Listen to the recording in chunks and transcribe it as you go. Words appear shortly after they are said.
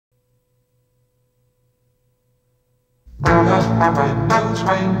red-nosed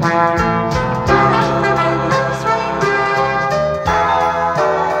reindeer.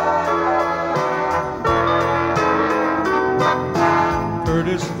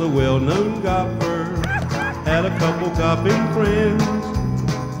 Curtis, the well-known golfer, had a couple golfing friends,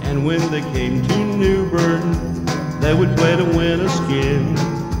 and when they came to New Bern, they would play to win a skin.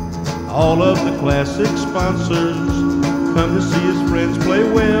 All of the classic sponsors come to see his friends play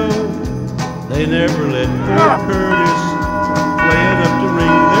well. They never let poor Curtis play enough to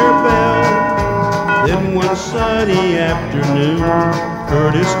ring their bell. Then one sunny afternoon,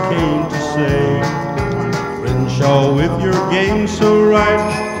 Curtis came to say, "Crenshaw, with your game so right,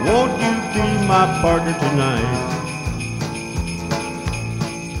 won't you be my partner tonight?"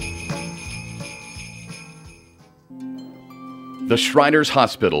 The Shriners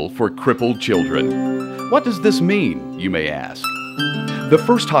Hospital for Crippled Children. What does this mean, you may ask? The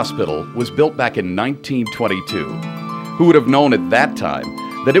first hospital was built back in 1922. Who would have known at that time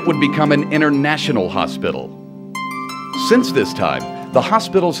that it would become an international hospital? Since this time, the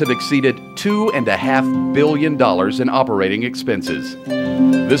hospitals have exceeded $2.5 billion in operating expenses.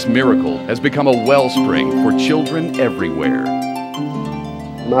 This miracle has become a wellspring for children everywhere.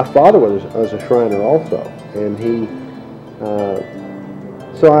 My father was a Shriner also, and he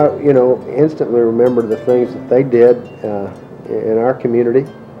so I, instantly remember the things that they did in our community.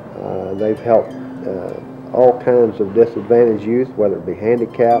 They've helped all kinds of disadvantaged youth, whether it be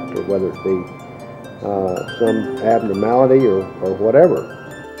handicapped or whether it be some abnormality or whatever.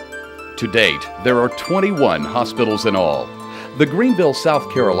 To date, there are 21 hospitals in all. The Greenville, South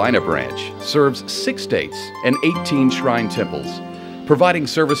Carolina branch serves 6 states and 18 shrine temples, providing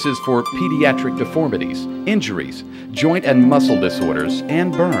services for pediatric deformities, injuries, joint and muscle disorders,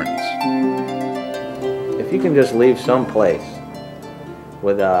 and burns. If you can just leave some place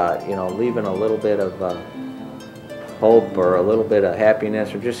with, leaving a little bit of hope or a little bit of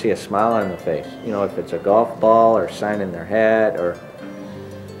happiness, or just see a smile on the face, if it's a golf ball or signing their hat or,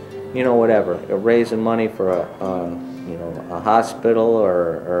 whatever, raising money for a hospital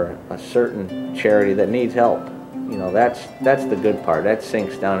or a certain charity that needs help. That's the good part. That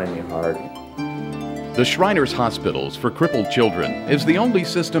sinks down in your heart. The Shriners Hospitals for Crippled Children is the only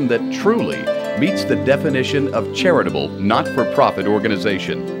system that truly meets the definition of charitable, not-for-profit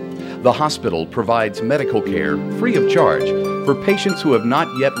organization. The hospital provides medical care free of charge for patients who have not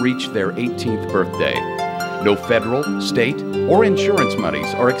yet reached their 18th birthday. No federal, state, or insurance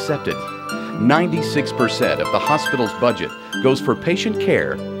monies are accepted. 96% of the hospital's budget goes for patient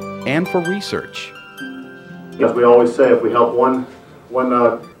care and for research. As we always say, if we help one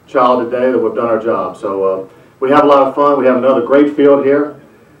child a day, then we've done our job. So we have a lot of fun. We have another great field here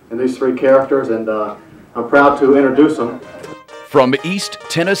and these 3 characters, and I'm proud to introduce them. From East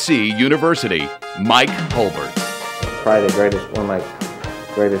Tennessee University, Mike Hulbert. Probably one of my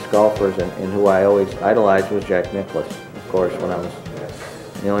greatest golfers and who I always idolized was Jack Nicklaus. Of course, when I was,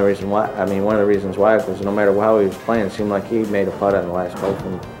 the only reason why, one of the reasons why was no matter how he was playing, it seemed like he made a putt on the last hole,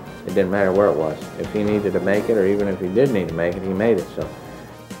 and it didn't matter where it was. If he needed to make it, or even if he did need to make it, he made it. So,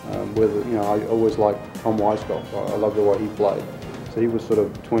 I always liked Tom Weisskopf. I loved the way he played. So he was sort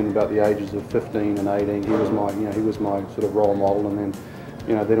of between about the ages of 15 and 18. He was my sort of role model, and then,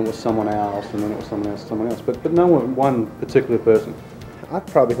 then it was someone else, and then it was someone else. But no one particular person. I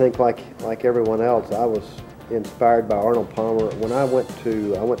probably think like everyone else, I was inspired by Arnold Palmer. When I went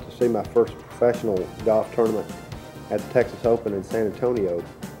to see my first professional golf tournament at the Texas Open in San Antonio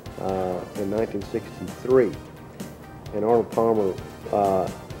in 1963, and Arnold Palmer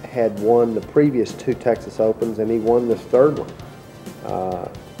had won the previous 2 Texas Opens, and he won this 3rd one.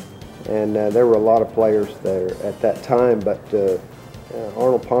 And there were a lot of players there at that time, but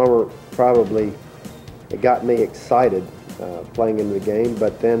Arnold Palmer probably got me excited playing in the game.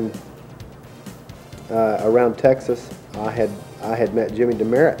 But then around Texas, I had met Jimmy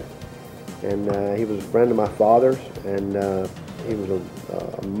DeMeritt, and he was a friend of my father's, and he was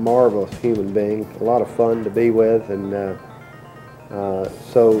a marvelous human being, a lot of fun to be with, and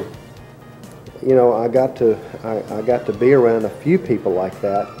so I got to be around a few people like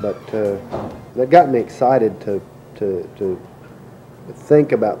that, but that got me excited to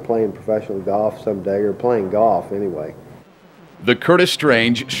think about playing professional golf someday, or playing golf anyway. The Curtis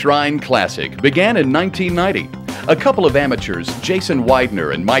Strange Shrine Classic began in 1990. A couple of amateurs, Jason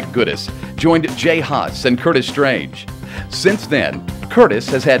Widener and Mike Goodis, joined Jay Haas and Curtis Strange. Since then, Curtis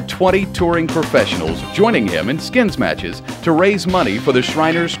has had 20 touring professionals joining him in skins matches to raise money for the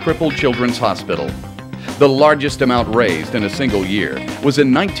Shriners Crippled Children's Hospital. The largest amount raised in a single year was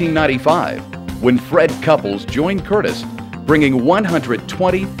in 1995, when Fred Couples joined Curtis, bringing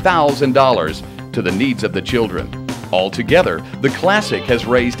 $120,000 to the needs of the children. Altogether, the Classic has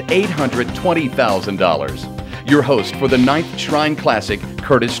raised $820,000. Your host for the 9th Shrine Classic,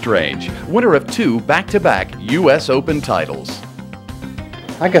 Curtis Strange, winner of 2 back-to-back U.S. Open titles.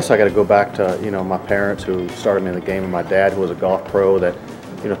 I guess I got to go back to, my parents who started me in the game, and my dad who was a golf pro that,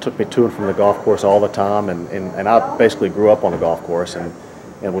 took me to and from the golf course all the time, and I basically grew up on the golf course and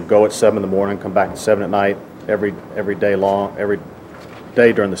would go at 7 in the morning, come back at 7 at night every day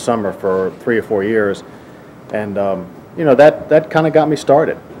during the summer for 3 or 4 years. And that kind of got me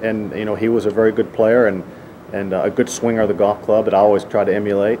started. And he was a very good player and a good swinger of the golf club that I always try to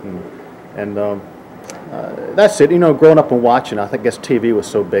emulate. And that's it. Growing up and watching, I guess TV was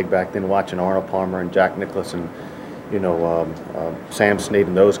so big back then. Watching Arnold Palmer and Jack Nicklaus and Sam Snead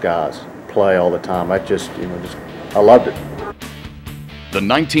and those guys play all the time. I loved it. The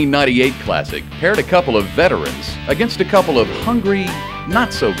 1998 Classic paired a couple of veterans against a couple of hungry,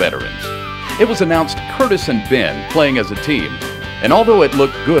 not-so-veterans. It was announced Curtis and Ben playing as a team, and although it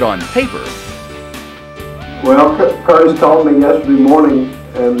looked good on paper... Well, Curtis called me yesterday morning,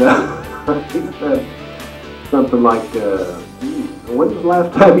 and he said something like, when was the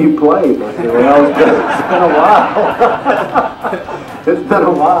last time you played? I said, well, it's been a while. It's been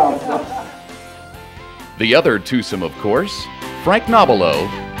a while. The other twosome, of course, Frank Nobilo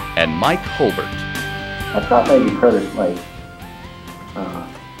and Mike Holbert. I thought maybe Curtis might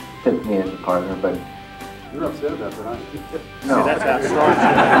fit me as a partner, but... You're upset about that, aren't you? No. See, that's how it starts.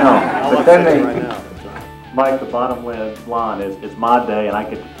 No, but then they... Right now. Mike, the bottom line is it's my day and I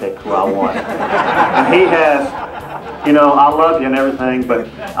get to pick who I want. And he has, I love you and everything, but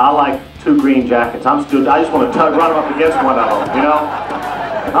I like 2 green jackets. I just want to run them up against one of them,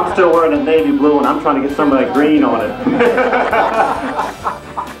 I'm still wearing a navy blue and I'm trying to get some of that green on it.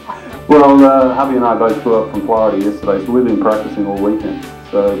 Well, Hubby and I both flew up from Florida yesterday, so we've been practicing all weekend.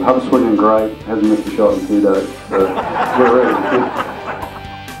 So Hubby's swinging great, hasn't missed a shot in 2 days. So we're ready.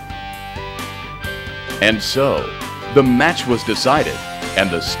 And so, the match was decided, and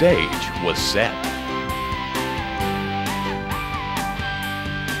the stage was set.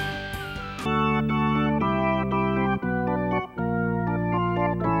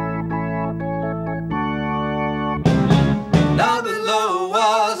 Nobilo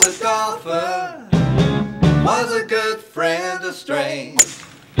was a golfer, was a good friend of strange.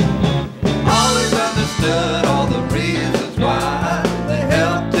 Always understood all the reasons why they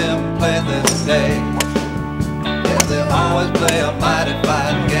helped him play this day. They always play a mighty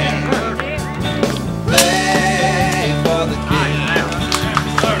fine game. Play for the kids,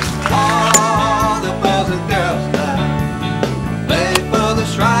 all the boys and girls now. Play for the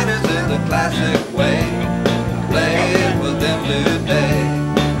Shriners in the classic way. Play for them today.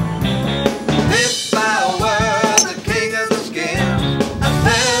 If I were the king of the skins, I'd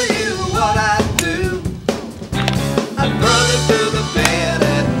tell you what I'd do.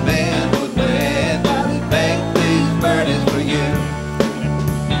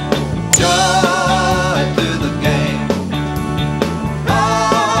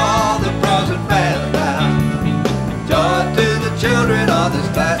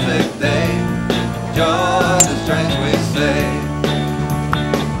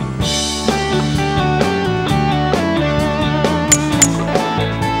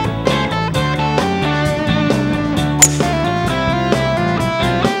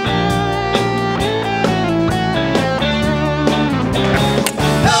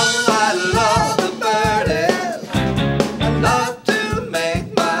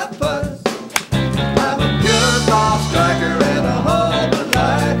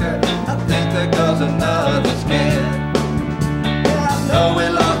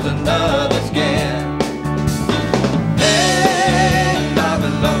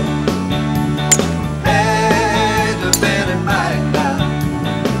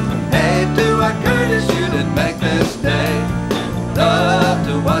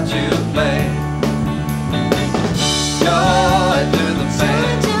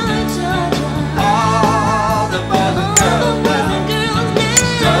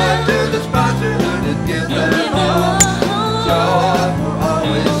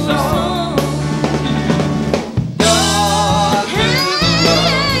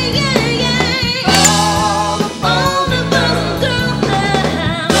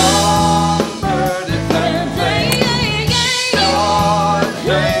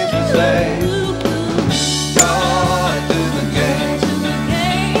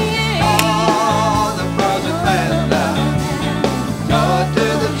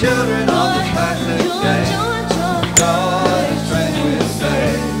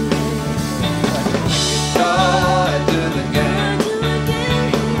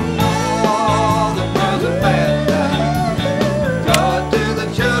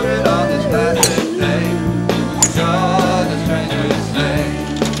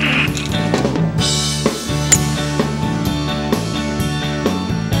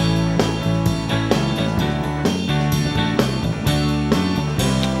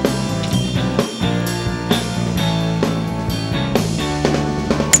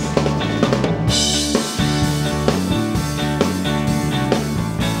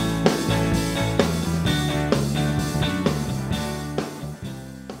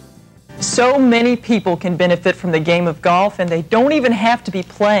 So many people can benefit from the game of golf, and they don't even have to be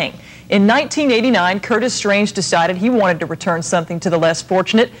playing. In 1989, Curtis Strange decided he wanted to return something to the less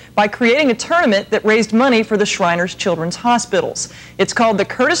fortunate by creating a tournament that raised money for the Shriners Children's Hospitals. It's called the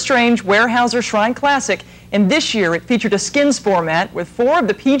Curtis Strange Weyerhaeuser Shrine Classic, and this year it featured a skins format with 4 of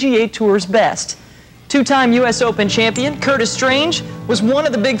the PGA Tour's best. Two-time U.S. Open champion Curtis Strange was one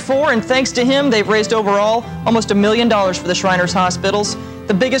of the big 4, and thanks to him, they've raised overall almost $1 million for the Shriners Hospitals.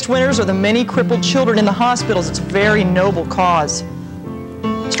 The biggest winners are the many crippled children in the hospitals. It's a very noble cause.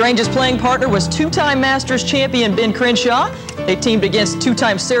 Strange's playing partner was 2-time Masters champion Ben Crenshaw. They teamed against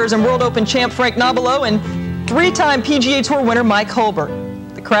 2-time Saracen and World Open champ Frank Nobilo and 3-time PGA Tour winner Mike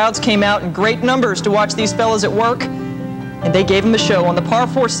Holbert. The crowds came out in great numbers to watch these fellas at work, and they gave him a show. On the par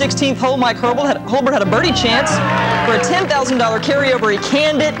 4 16th hole, Mike Holbert had a birdie chance for a $10,000 carryover. He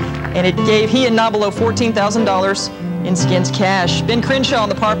canned it, and it gave he and Nobilo $14,000 in skins cash. Ben Crenshaw on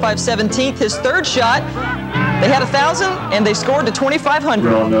the par 5 17th, his 3rd shot. They had 1,000 and they scored to 2,500.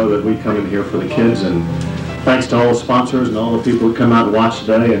 We all know that we come in here for the kids, and thanks to all the sponsors and all the people who come out and watch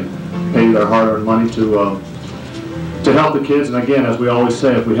today and pay their hard-earned money to help the kids. And again, as we always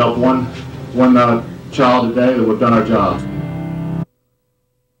say, if we help one child today, then we've done our job.